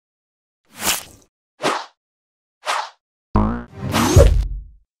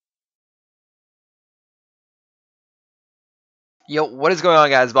Yo, what is going on,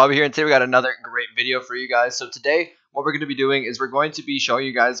 guys? Bobby here, and today we got another great video for you guys. So today, what we're going to be doing is we're going to be showing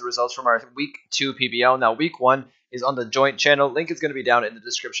you guys the results from our Week 2 PBL. Now, Week 1 is on the joint channel. Link is going to be down in the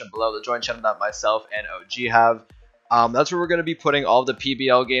description below, the joint channel that myself and OG have. That's where we're going to be putting all the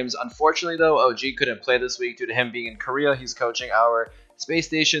PBL games. Unfortunately, though, OG couldn't play this week due to him being in Korea. He's coaching our Space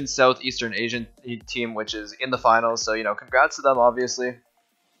Station Southeastern Asian team, which is in the finals. So, congrats to them, obviously.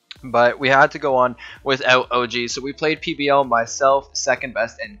 But we had to go on without OG. So we played PBL, myself, Second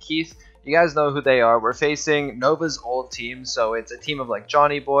Best, and Keith. You guys know who they are. We're facing Nova's old team. So it's a team of like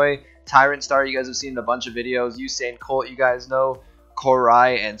Johnny Boy, Tyrant Star. You guys have seen a bunch of videos. Usain Colt, you guys know.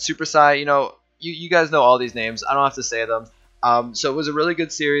 Korai and Super Sai. You guys know all these names. I don't have to say them. So it was a really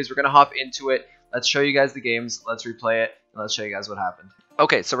good series. We're going to hop into it. Let's show you guys the games. Let's replay it. And let's show you guys what happened.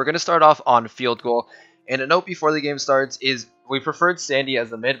 Okay, so we're going to start off on field goal. And a note before the game starts is we preferred Sandy as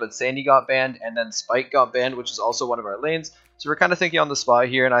the mid, but Sandy got banned, and then Spike got banned, which is also one of our lanes. So we're kind of thinking on the spot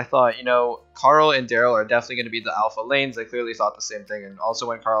here, and I thought, Carl and Daryl are definitely going to be the alpha lanes. I clearly thought the same thing, and also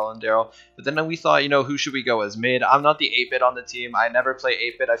went Carl and Daryl. But then we thought, who should we go as mid? I'm not the 8-bit on the team. I never play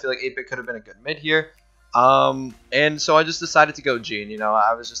 8-bit. I feel like 8-bit could have been a good mid here. And so I just decided to go Gene.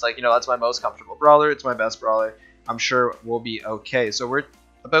 I was just like, that's my most comfortable brawler. It's my best brawler. I'm sure we'll be okay. So we're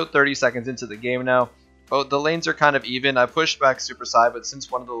about 30 seconds into the game now. But the lanes are kind of even. I pushed back Super Sai, but since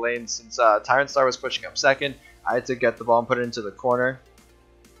Tyrant Star was pushing up second, I had to get the ball and put it into the corner.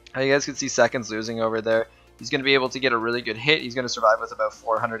 You guys can see Second's losing over there. He's going to be able to get a really good hit. He's going to survive with about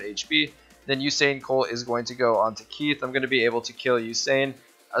 400 HP. Then Usain Colt is going to go on to Keith. I'm going to be able to kill Usain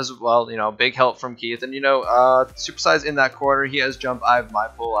as well. Big help from Keith. And, Super Sai's in that corner. He has jump. I have my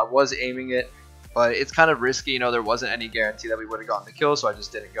pull. I was aiming it, but it's kind of risky. There wasn't any guarantee that we would have gotten the kill, so I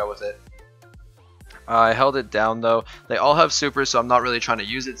just didn't go with it. I held it down though. They all have super, so I'm not really trying to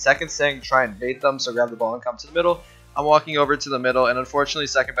use it. Second saying try and bait them, so grab the ball and come to the middle. I'm walking over to the middle, and unfortunately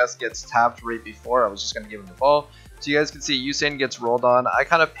Second Best gets tapped right before. I was just going to give him the ball. So you guys can see Usain gets rolled on. I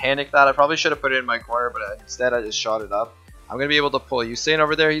kind of panicked that. I probably should have put it in my corner, but instead I just shot it up. I'm going to be able to pull Usain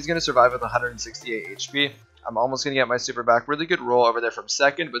over there. He's going to survive with 168 HP. I'm almost going to get my super back. Really good roll over there from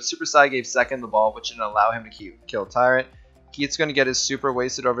Second, but Super Sai gave Second the ball, which didn't allow him to kill Tyrant. Keith's going to get his super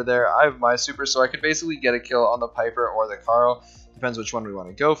wasted over there. I have my super, so I could basically get a kill on the Piper or the Carl. Depends which one we want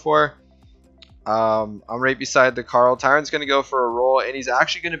to go for. I'm right beside the Carl. Tyrant's going to go for a roll, and he's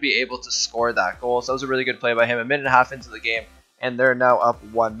actually going to be able to score that goal. So that was a really good play by him. A minute and a half into the game, and they're now up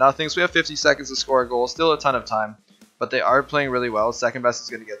 1-0. So we have 50 seconds to score a goal. Still a ton of time, but they are playing really well. Second Best is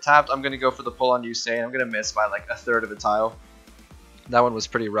going to get tapped. I'm going to go for the pull on Usain. I'm going to miss by like a third of a tile. That one was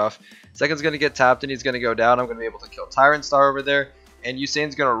pretty rough. Second's going to get tapped, and he's going to go down. I'm going to be able to kill Tyrant Star over there. And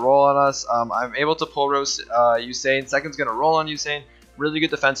Usain's going to roll on us. I'm able to pull roast Usain. Second's going to roll on Usain. Really good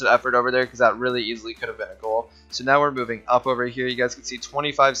defensive effort over there because that really easily could have been a goal. So now we're moving up over here. You guys can see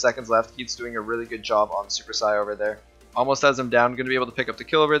 25 seconds left. Keith's doing a really good job on Super Sai over there. Almost has him down. Going to be able to pick up the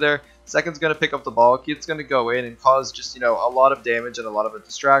kill over there. Second's going to pick up the ball. Keith's going to go in and cause just, a lot of damage and a lot of a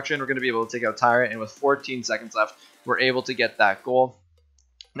distraction. We're going to be able to take out Tyrant, and with 14 seconds left, we're able to get that goal.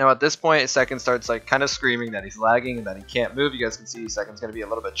 Now at this point, Second starts kind of screaming that he's lagging and that he can't move. You guys can see Second's going to be a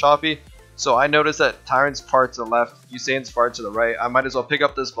little bit choppy. So I noticed that Tyrant's far to the left, Usain's far to the right. I might as well pick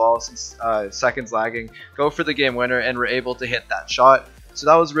up this ball since Second's lagging, go for the game winner, and we're able to hit that shot. So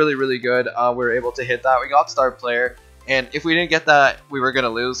that was really, really good. We were able to hit that. We got star player. And if we didn't get that, we were going to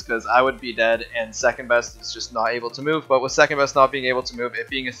lose because I would be dead and Second Best is just not able to move. But with Second Best not being able to move, it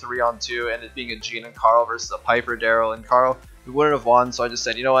being a 3-on-2 and it being a Gene and Carl versus a Piper, Daryl, and Carl, we wouldn't have won. So I just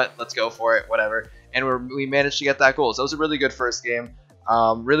said, you know what, let's go for it, whatever. And we managed to get that goal. So it was a really good first game.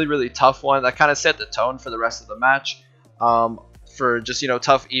 Really, really tough one. That kind of set the tone for the rest of the match for just,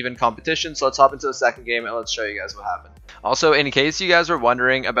 tough, even competition. So let's hop into the second game and let's show you guys what happened. Also, in case you guys were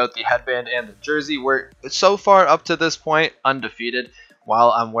wondering about the headband and the jersey, we're so far up to this point undefeated while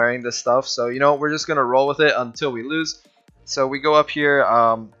I'm wearing this stuff. So, we're just going to roll with it until we lose. So we go up here.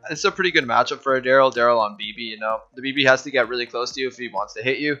 It's a pretty good matchup for a Daryl. Daryl on BB, The BB has to get really close to you if he wants to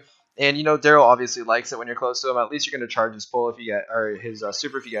hit you. And, Daryl obviously likes it when you're close to him. At least you're going to charge his pull if you get, or his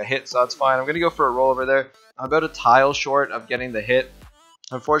super if you get hit. So that's fine. I'm going to go for a roll over there. I'm about a tile short of getting the hit.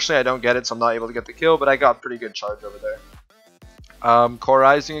 Unfortunately, I don't get it, so I'm not able to get the kill, but I got pretty good charge over there.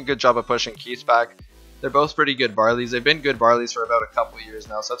 Korai's doing a good job of pushing Keith back. They're both pretty good Barleys. They've been good Barleys for about a couple of years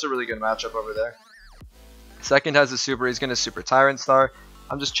now, so that's a really good matchup over there. Second has a super. He's going to super Tyrant Star.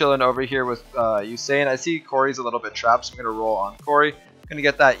 I'm just chilling over here with Usain. I see Corey's a little bit trapped, so I'm going to roll on Corey. I'm going to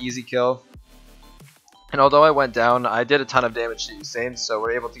get that easy kill. And although I went down, I did a ton of damage to Usain, so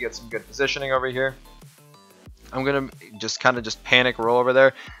we're able to get some good positioning over here. I'm going to just panic roll over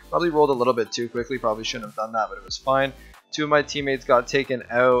there. Probably rolled a little bit too quickly. Probably shouldn't have done that, but it was fine. 2 of my teammates got taken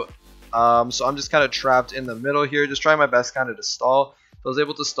out. So I'm just kind of trapped in the middle here, just trying my best kind of to stall. So I was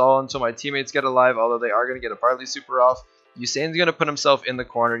able to stall until my teammates get alive, although they are going to get a Barley super off. Usain's going to put himself in the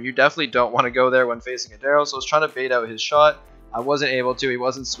corner. You definitely don't want to go there when facing a Daryl, so I was trying to bait out his shot. I wasn't able to, he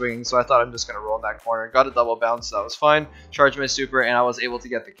wasn't swinging, so I thought I'm just going to roll in that corner. Got a double bounce, so that was fine. Charged my super, and I was able to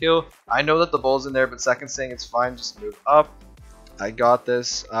get the kill. I know that the bull's in there, but second saying it's fine, just move up. I got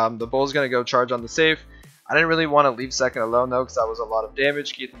this. The bull's going to go charge on the safe. I didn't really want to leave second alone though, because that was a lot of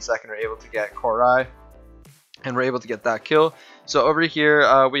damage. Keith and second are able to get Korai, and we're able to get that kill. So over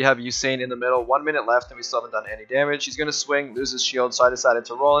here, we have Usain in the middle. 1 minute left, and we still haven't done any damage. He's going to swing, lose his shield, so I decided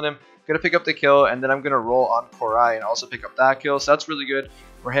to roll on him. Going to pick up the kill, and then I'm going to roll on Korai and also pick up that kill. So that's really good.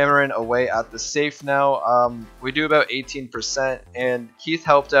 We're hammering away at the safe now. We do about 18%, and Keith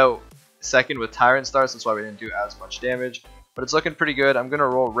helped out second with Tyrant Stars. That's why we didn't do as much damage. But it's looking pretty good. I'm going to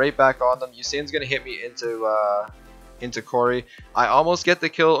roll right back on them. Usain's going to hit me into Corey. I almost get the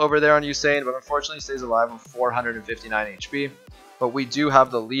kill over there on Usain, but unfortunately stays alive with 459 HP. But we do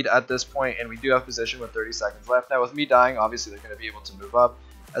have the lead at this point, and we do have position with 30 seconds left. Now with me dying, obviously they're going to be able to move up,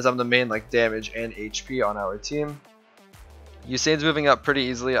 as I'm the main damage and HP on our team. Usain's moving up pretty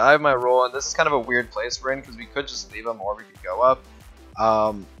easily. I have my roll, and this is kind of a weird place we're in because we could just leave him or we could go up.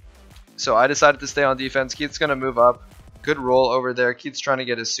 So I decided to stay on defense. Keith's going to move up. Good roll over there. Keith's trying to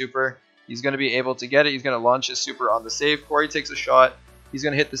get his super. He's going to be able to get it. He's going to launch his super on the safe. Corey takes a shot. He's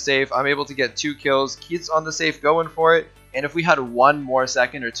going to hit the safe. I'm able to get 2 kills. Keith's on the safe going for it. And if we had 1 more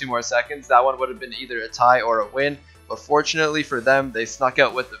second or 2 more seconds, that one would have been either a tie or a win. But fortunately for them, they snuck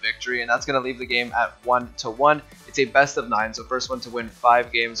out with the victory, and that's going to leave the game at 1-1. It's a best of 9, so first one to win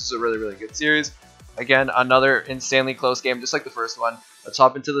 5 games. This is a really, really good series. Again, another insanely close game, just like the first one. Let's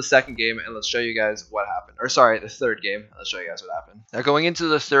hop into the second game, and let's show you guys what happened. Or sorry, the third game. Let's show you guys what happened. Now, going into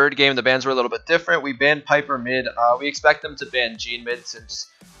the third game, the bans were a little bit different. We banned Piper mid. We expect them to ban Gene mid, since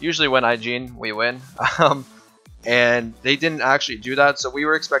usually when I Gene, we win. And they didn't actually do that, so we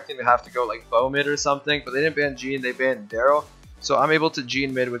were expecting to have to go like Bow mid or something, but they didn't ban Gene, they banned Daryl. So I'm able to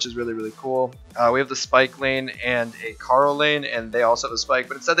Gene mid, which is really, really cool. We have the Spike lane and a Carl lane, and they also have a Spike,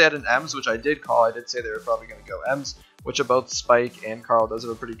 but instead they had an Ems, which I did call. I did say they were probably going to go Ems, which are both Spike and Carl does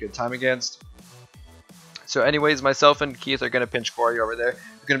have a pretty good time against. So anyways, myself and Keith are going to pinch Corey over there.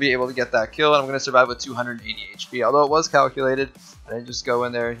 We're going to be able to get that kill, and I'm going to survive with 280 HP. Although it was calculated, I didn't just go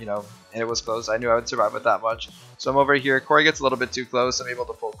in there, you know, and it was close. I knew I would survive with that much. So I'm over here. Corey gets a little bit too close. I'm able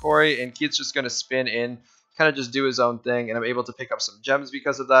to pull Corey, and Keith's just going to spin in, kind of just do his own thing, and I'm able to pick up some gems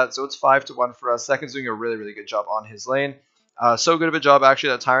because of that. So it's 5-1 for us. Second's doing a really, really good job on his lane. So good of a job,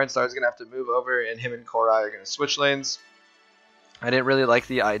 actually, that Tyrant Star is going to have to move over, and him and Korai are going to switch lanes. I didn't really like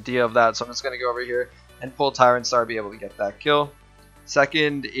the idea of that, so I'm just going to go over here and pull Tyrant Star, be able to get that kill.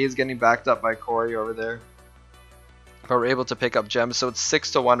 Second is getting backed up by Corey over there, but we're able to pick up gems, so it's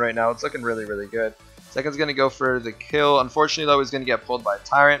 6-1 right now. It's looking really, really good. Second's going to go for the kill. Unfortunately, though, he's going to get pulled by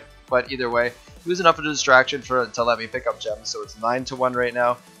Tyrant, but either way, he was enough of a distraction to let me pick up gems, so it's 9-1 right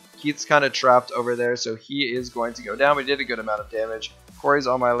now. Keith's kind of trapped over there, so he is going to go down. We did a good amount of damage. Corey's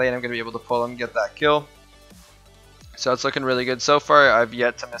on my lane. I'm going to be able to pull him, get that kill. So it's looking really good. So far, I've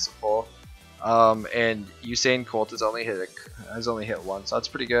yet to miss a pull. And Usain Colt has only hit 1, so that's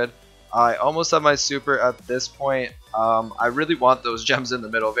pretty good. I almost have my super at this point. I really want those gems in the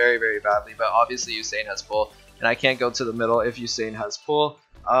middle very, very badly, but obviously Usain has pull, and I can't go to the middle if Usain has pull.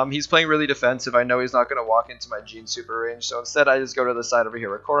 He's playing really defensive. I know he's not going to walk into my Gene super range, so instead I just go to the side over here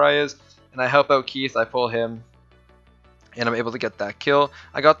where Korai is, and I help out Keith. I pull him, and I'm able to get that kill.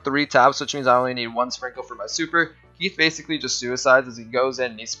 I got 3 taps, which means I only need 1 sprinkle for my super. Keith basically just suicides as he goes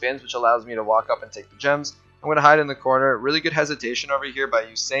in and he spins, which allows me to walk up and take the gems. I'm going to hide in the corner. Really good hesitation over here by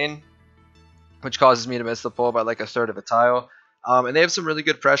Usain, which causes me to miss the pull by like a third of a tile. And they have some really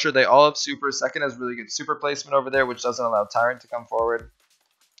good pressure. They all have super. Second has really good super placement over there, which doesn't allow Tyrant to come forward.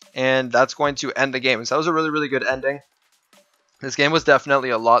 And that's going to end the game. So that was a really, really good ending. This game was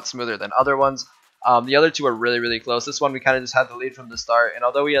definitely a lot smoother than other ones. The other two are really, really close. This one we kind of just had the lead from the start. And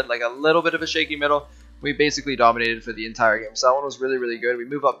although we had like a little bit of a shaky middle, we basically dominated for the entire game. So that one was really, really good. We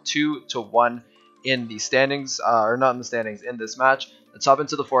move up 2-1 in the standings, or not in the standings, in this match. Let's hop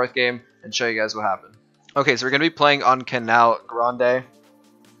into the 4th game and show you guys what happened. Okay, so we're going to be playing on Canal Grande.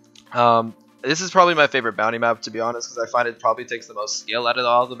 This is probably my favorite bounty map, to be honest, because I find it probably takes the most skill out of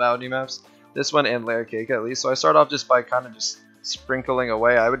all the bounty maps. This one and Layer Cake, at least. So I start off just by kind of just sprinkling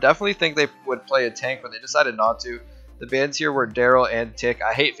away. I would definitely think they would play a tank, but they decided not to. The bans here were Daryl and Tick.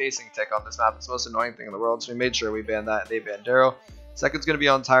 I hate facing Tick on this map. It's the most annoying thing in the world, so we made sure we banned that. They banned Daryl. Second's going to be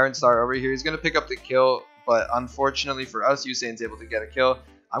on Tyrant Star over here. He's going to pick up the kill, but unfortunately for us, Usain's able to get a kill.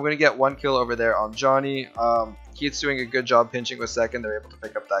 I'm going to get 1 kill over there on Johnny. Keith's doing a good job pinching with second. They're able to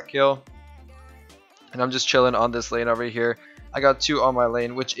pick up that kill. And I'm just chilling on this lane over here. I got 2 on my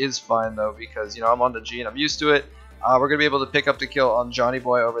lane, which is fine though, because you know I'm on the G and I'm used to it. We're going to be able to pick up the kill on Johnny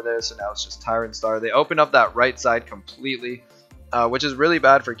Boy over there, so now it's just Tyrant Star. They open up that right side completely, which is really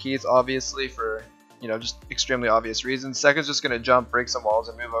bad for Keith, obviously, for, you know, just extremely obvious reasons. Second's just going to jump, break some walls,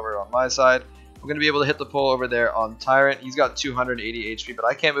 and move over on my side. I'm going to be able to hit the pull over there on Tyrant. He's got 280 HP, but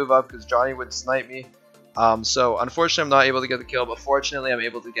I can't move up because Johnny would snipe me. So unfortunately, I'm not able to get the kill, but fortunately, I'm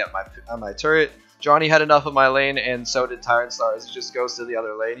able to get my turret. Johnny had enough of my lane, and so did Tyrant Star. He just goes to the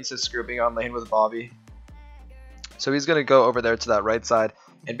other lane. He says, screw being on lane with Bobby. So he's going to go over there to that right side.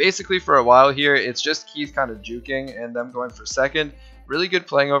 And basically for a while here, it's just Keith kind of juking and them going for second. Really good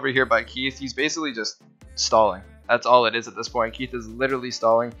playing over here by Keith. He's basically just stalling. That's all it is at this point. Keith is literally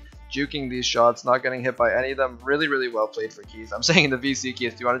stalling, juking these shots, not getting hit by any of them. Really, really well played for Keith. I'm saying in the VC,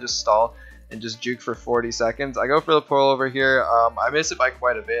 Keith, do you want to just stall and just juke for 40 seconds? I go for the pull over here. I miss it by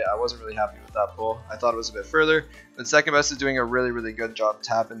quite a bit. I wasn't really happy with that pull. I thought it was a bit further. But second best is doing a really, really good job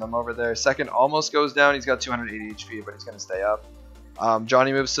tapping them over there. Second almost goes down. He's got 280 HP, but he's going to stay up.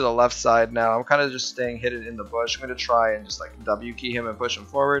 Johnny moves to the left side now. I'm kind of just staying hidden in the bush. I'm going to try and just like W key him and push him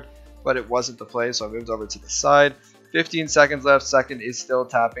forward, but it wasn't the play, so I moved over to the side. 15 seconds left. Second is still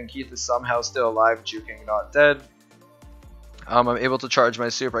tapping. Keith is somehow still alive, juking, not dead. I'm able to charge my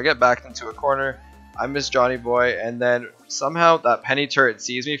super. I get backed into a corner. I miss Johnny Boy, and then somehow that penny turret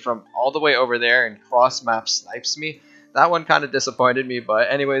sees me from all the way over there and cross map snipes me. That one kind of disappointed me,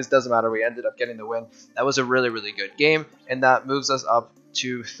 but anyways, doesn't matter. We ended up getting the win. That was a really, really good game, and that moves us up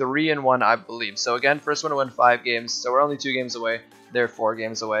to 3-1, I believe. So again, first one to win 5 games. So we're only 2 games away. They're 4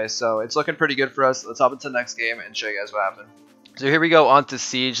 games away. So it's looking pretty good for us. Let's hop into the next game and show you guys what happened. So here we go on to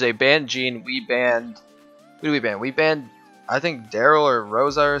Siege. They banned Gene. We banned... Who did we ban? We banned, I think, Daryl or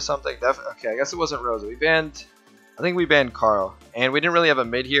Rosa or something. Okay, I guess it wasn't Rosa. We banned... I think we banned Carl. And we didn't really have a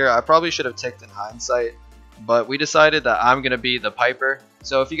mid here. I probably should have ticked in hindsight. But we decided that I'm going to be the Piper.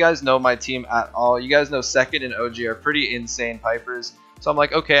 So if you guys know my team at all, you guys know Second and OG are pretty insane Pipers. So I'm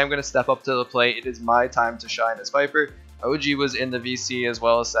like, okay, I'm going to step up to the plate. It is my time to shine as Piper. OG was in the VC as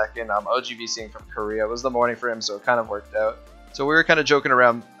well as Second. OG VCing from Korea. It was the morning for him, so it kind of worked out. So we were kind of joking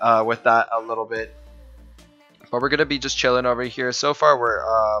around with that a little bit. But we're going to be just chilling over here. So far, we're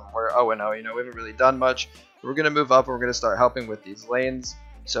 0-0. You know, we haven't really done much. We're going to move up and we're going to start helping with these lanes.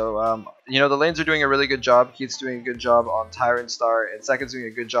 So, you know, the lanes are doing a really good job. Keith's doing a good job on Tyrant Star, and Second's doing a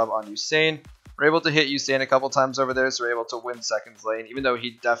good job on Usain. We're able to hit Usain a couple times over there, so we're able to win Second's lane, even though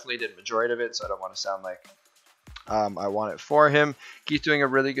he definitely did majority of it, so I don't want to sound like I want it for him. Keith's doing a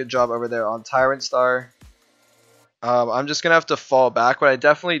really good job over there on Tyrant Star. I'm just going to have to fall back, but I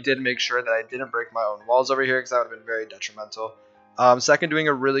definitely did make sure that I didn't break my own walls over here, because that would have been very detrimental. Second doing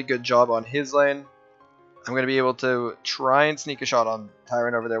a really good job on his lane. I'm going to be able to try and sneak a shot on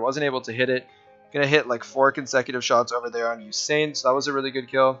Tyrant over there. Wasn't able to hit it. Going to hit like 4 consecutive shots over there on Usain, so that was a really good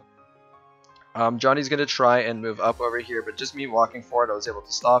kill. Johnny's going to try and move up over here, but just me walking forward, I was able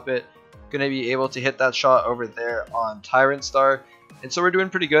to stop it. Going to be able to hit that shot over there on Tyrant Star. And so we're doing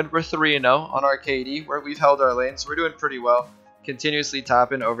pretty good. We're 3-0 on our KD, where we've held our lane, so we're doing pretty well. Continuously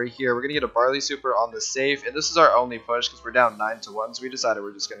tapping over here. We're going to get a Barley Super on the safe, and this is our only push because we're down 9-1, so we decided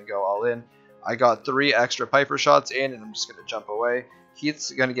we're just going to go all in. I got 3 extra Piper shots in, and I'm just going to jump away.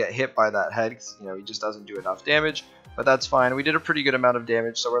 Heath's going to get hit by that head because, you know, he just doesn't do enough damage, but that's fine. We did a pretty good amount of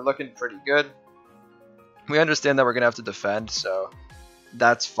damage, so we're looking pretty good. We understand that we're going to have to defend, so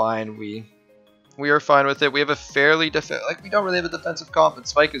that's fine. We are fine with it. We have a fairly we don't really have a defensive comp, but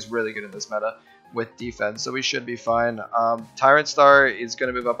Spike is really good in this meta with defense, so we should be fine. Tyrant Star is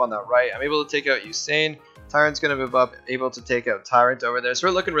going to move up on that right. I'm able to take out Usain. Tyrant's going to move up, able to take out Tyrant over there. So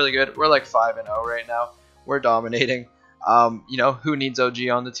we're looking really good. We're like 5-0 right now. We're dominating. You know, who needs OG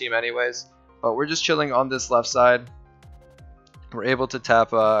on the team anyways? But we're just chilling on this left side. We're able to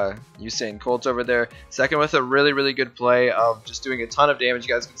tap Usain Colt over there. Second with a really, really good play of just doing a ton of damage.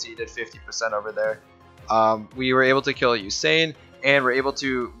 You guys can see he did 50% over there. We were able to kill Usain, and we're able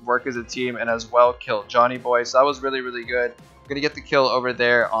to work as a team and as well kill Johnny Boy. So that was really, really good. Going to get the kill over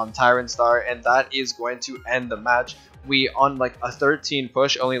there on Tyrant Star, and that is going to end the match. We, on like a 13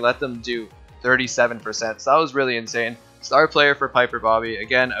 push, only let them do 37%, so that was really insane. Star player for Piper Bobby.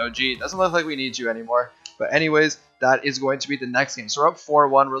 Again, OG, doesn't look like we need you anymore. But anyways, that is going to be the next game. So we're up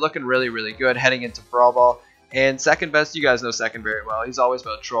 4-1. We're looking really, really good heading into Brawl. And Second best, you guys know Second very well. He's always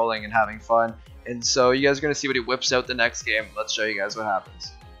about trolling and having fun. And so you guys are going to see what he whips out the next game. Let's show you guys what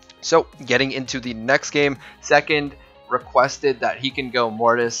happens. So getting into the next game, Second requested that he can go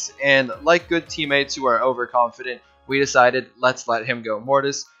Mortis, and like good teammates who are overconfident, we decided let's let him go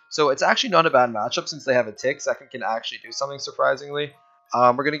Mortis. So it's actually not a bad matchup since they have a tick. Second can actually do something surprisingly.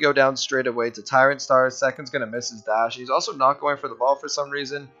 We're going to go down straight away to Tyrant Star. Second's going to miss his dash. He's also not going for the ball for some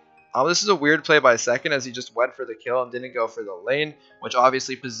reason. This is a weird play by Second as he just went for the kill and didn't go for the lane, which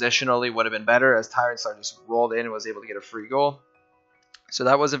obviously positionally would have been better as Tyrant Star just rolled in and was able to get a free goal. So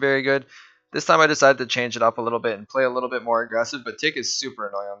that wasn't very good. This time I decided to change it up a little bit and play a little bit more aggressive, but Tick is super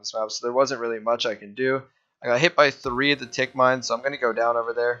annoying on this map, so there wasn't really much I can do. I got hit by 3 of the Tick mines, so I'm going to go down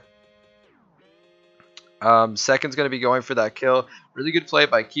over there. Second's going to be going for that kill. Really good play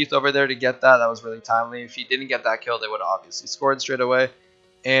by Keith over there to get that. That was really timely. If he didn't get that kill, they would have obviously scored straight away.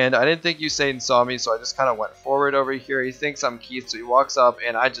 And I didn't think Usain saw me, so I just kind of went forward over here. He thinks I'm Keith, so he walks up,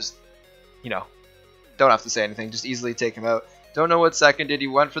 and I just, don't have to say anything. Just easily take him out. Don't know what Second did. He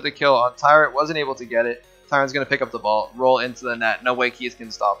went for the kill on Tyrant, wasn't able to get it. Tyrant's going to pick up the ball, roll into the net. No way Keith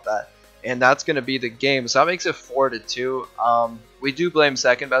can stop that. And that's going to be the game. So that makes it 4-2. We do blame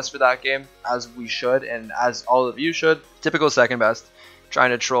Second Best for that game, as we should, and as all of you should. Typical Second Best, trying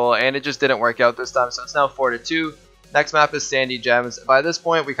to troll, and it just didn't work out this time. So it's now 4-2. Next map is Sandy Gems. By this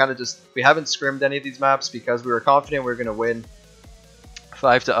point, we haven't scrimmed any of these maps because we were confident we were going to win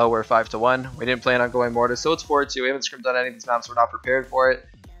 5-0 or 5-1. We didn't plan on going Mortis, so it's 4-2. We haven't scrimmed on any of these maps. We're not prepared for it.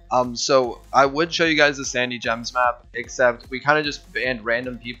 So I would show you guys the Sandy Gems map, except we kind of just banned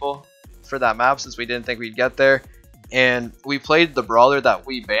random people for that map since we didn't think we'd get there. And we played the brawler that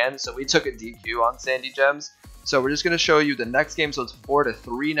we banned, so we took a DQ on Sandy Gems. So we're just going to show you the next game. So it's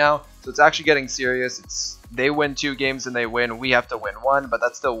 4-3 now. So it's actually getting serious. They win 2 games and they win. We have to win 1, but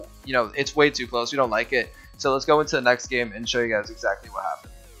that's still, it's way too close. We don't like it. So let's go into the next game and show you guys exactly what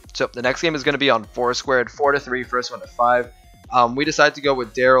happened. So the next game is going to be on 4 squared, 4-3, first one to 5. We decided to go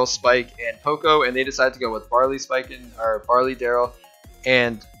with Daryl, Spike, and Poco, and they decided to go with Barley, Barley, Daryl,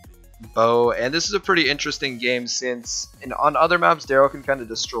 and Bo. And this is a pretty interesting game since on other maps Daryl can kind of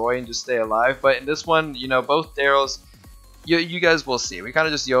destroy and just stay alive, but in this one, both Daryls, you guys will see. We kind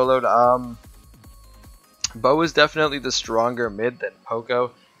of just YOLO'd. Bo is definitely the stronger mid than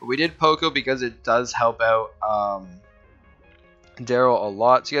Poco, but we did Poco because it does help out Daryl a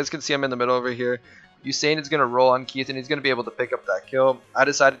lot. So you guys can see I'm in the middle over here. Usain is going to roll on Keith and he's going to be able to pick up that kill. I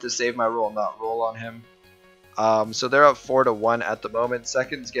decided to save my roll and not roll on him. So they're up 4-1 at the moment.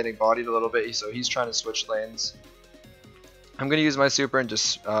 Second's getting bodied a little bit, so he's trying to switch lanes. I'm going to use my super and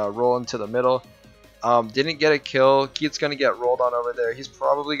just roll into the middle. Didn't get a kill. Keith's going to get rolled on over there. He's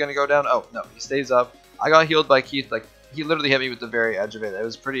probably going to go down. Oh, no, he stays up. I got healed by Keith. Like, he literally hit me with the very edge of it. It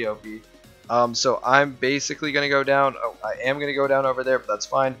was pretty OP. So I'm basically going to go down. Oh, I am going to go down over there, but that's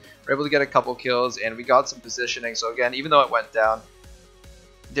fine. We're able to get a couple kills, and we got some positioning. So again, even though it went down,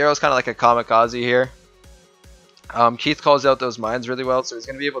 Daryl's kind of like a kamikaze here. Keith calls out those mines really well, so he's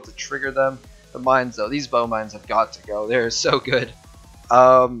going to be able to trigger them. The mines, though, these bow mines have got to go. They're so good.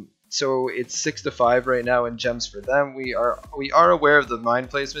 So it's 6-5 right now in gems for them. We are aware of the mine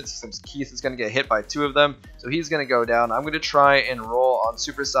placements since Keith is going to get hit by 2 of them, so he's going to go down. I'm going to try and roll on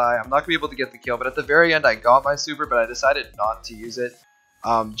Super Sai. I'm not going to be able to get the kill, but at the very end I got my super, but I decided not to use it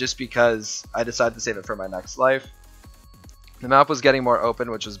just because I decided to save it for my next life. The map was getting more open,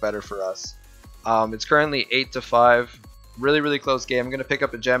 which was better for us. It's currently 8-5. Really close game. I'm going to pick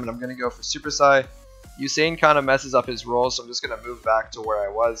up a gem and I'm going to go for Super Sai. Usain kind of messes up his roll, so I'm just going to move back to where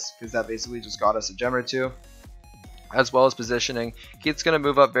I was because that basically just got us a gem or 2. As well as positioning. Keith's going to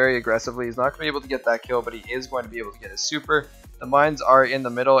move up very aggressively. He's not going to be able to get that kill, but he is going to be able to get his super. The mines are in the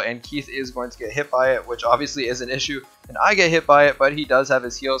middle and Keith is going to get hit by it, which obviously is an issue. And I get hit by it, but he does have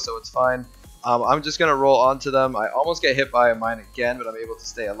his heal, so it's fine. I'm just going to roll onto them. I almost get hit by a mine again, but I'm able to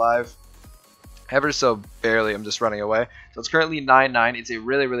stay alive. Ever so barely, I'm just running away. So it's currently 9-9. It's a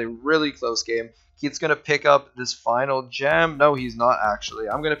really close game. Keith's going to pick up this final gem. No, he's not actually.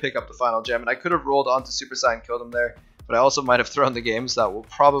 I'm going to pick up the final gem. And I could have rolled onto Super Saiyan and killed him there. But I also might have thrown the game, so that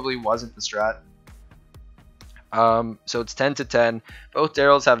probably wasn't the strat. So it's 10-10. Both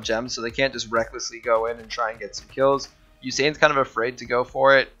Daryls have gems, so they can't just recklessly go in and try and get some kills. Usain's kind of afraid to go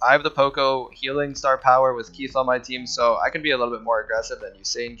for it. I have the Poco healing star power with Keith on my team, so I can be a little bit more aggressive than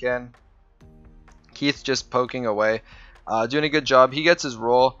Usain can. Keith just poking away, doing a good job. He gets his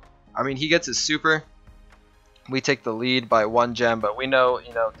roll. I mean, he gets his super. We take the lead by 1 gem, but we know,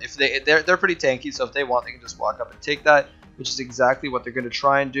 if they're pretty tanky, so if they want, they can just walk up and take that, which is exactly what they're going to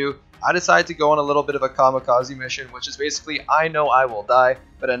try and do. I decided to go on a little bit of a kamikaze mission, which is basically I know I will die,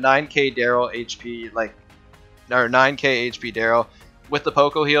 but a 9k Daryl HP, or 9k HP Daryl with the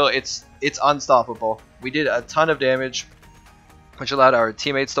Poco heal, it's unstoppable. We did a ton of damage, which allowed our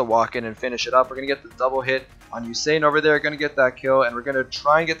teammates to walk in and finish it up. We're going to get the double hit on Usain over there, going to get that kill, and we're going to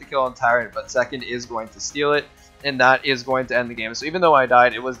try and get the kill on Tyrant, but Second is going to steal it. and that is going to end the game. So even though I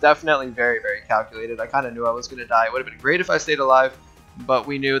died, it was definitely very, very calculated. I kind of knew I was going to die. It would have been great if I stayed alive, but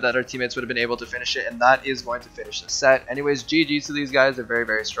we knew that our teammates would have been able to finish it, and that is going to finish the set. Anyways, GG's to these guys. They're very,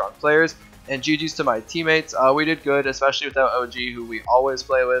 very strong players, and GG's to my teammates. We did good, especially without OG, who we always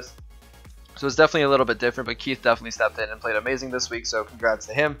play with. So it's definitely a little bit different, but Keith definitely stepped in and played amazing this week, so congrats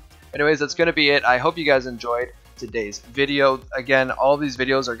to him. Anyways, that's going to be it. I hope you guys enjoyed today's video. Again, all of these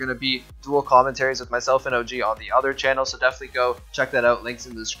videos are going to be dual commentaries with myself and OG on the other channel, so definitely go check that out. Links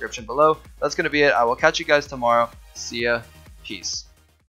in the description below. That's going to be it. I will catch you guys tomorrow. See ya. Peace.